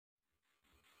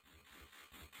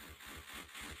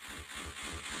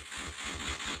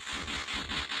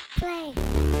play.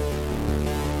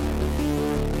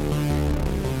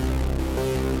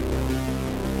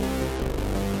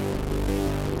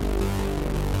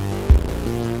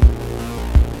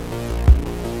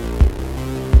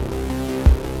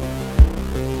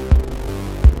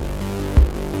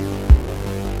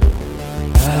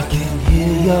 I can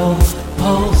hear your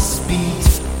pulse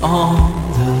beat on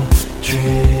the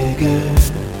trigger,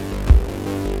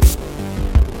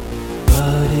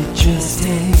 but it just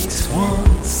takes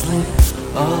one slip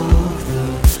of the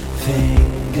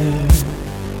finger.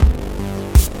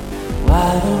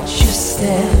 Why don't you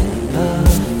step a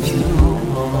few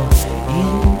more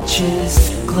inches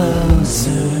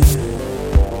closer?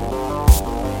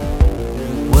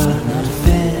 We're not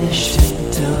finished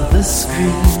until the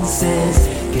screen says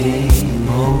game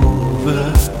over.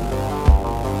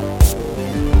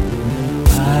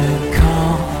 I am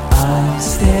calm, I am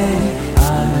steady, I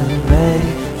am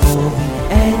ready for the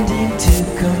ending to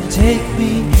come take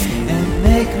me and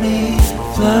make me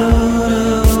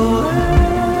float away.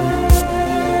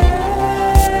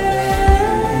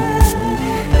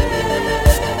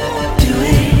 Do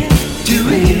it, do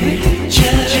it,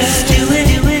 just do it,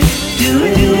 do it, do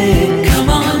it, do it. Come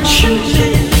on, shoot me.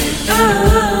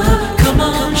 Come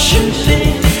on, shoot me.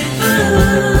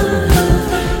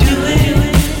 Do it,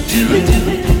 do it, do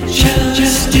it,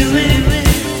 just do it,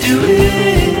 do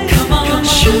it. Come on,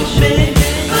 shoot me.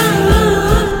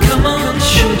 Come on,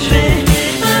 shoot me.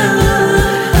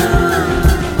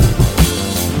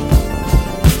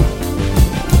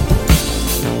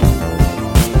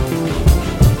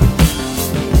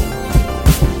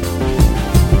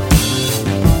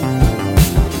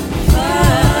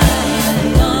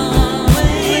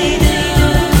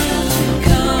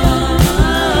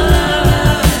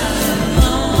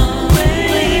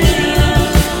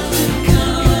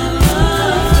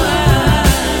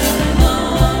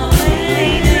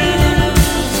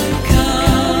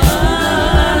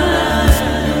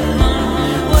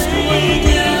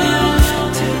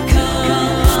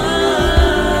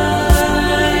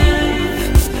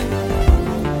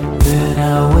 Then I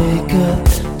wake up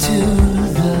to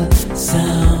the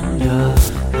sound of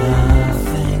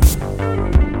nothing,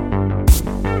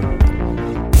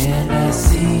 and I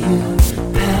see you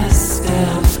passed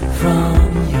out from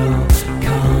your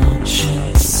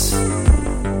conscience.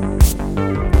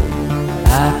 I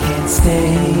can't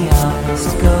stay, I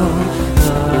must go.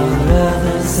 There are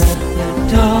others at the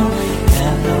door,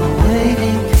 and they're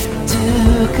waiting to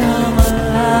come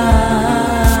alive.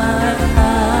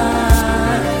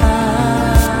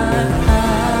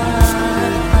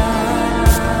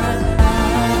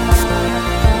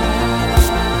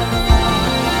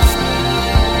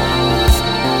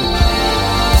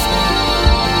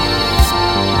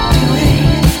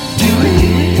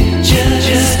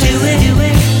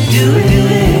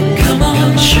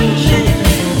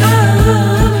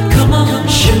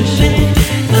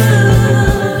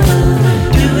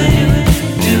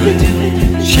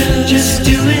 Just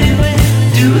do it.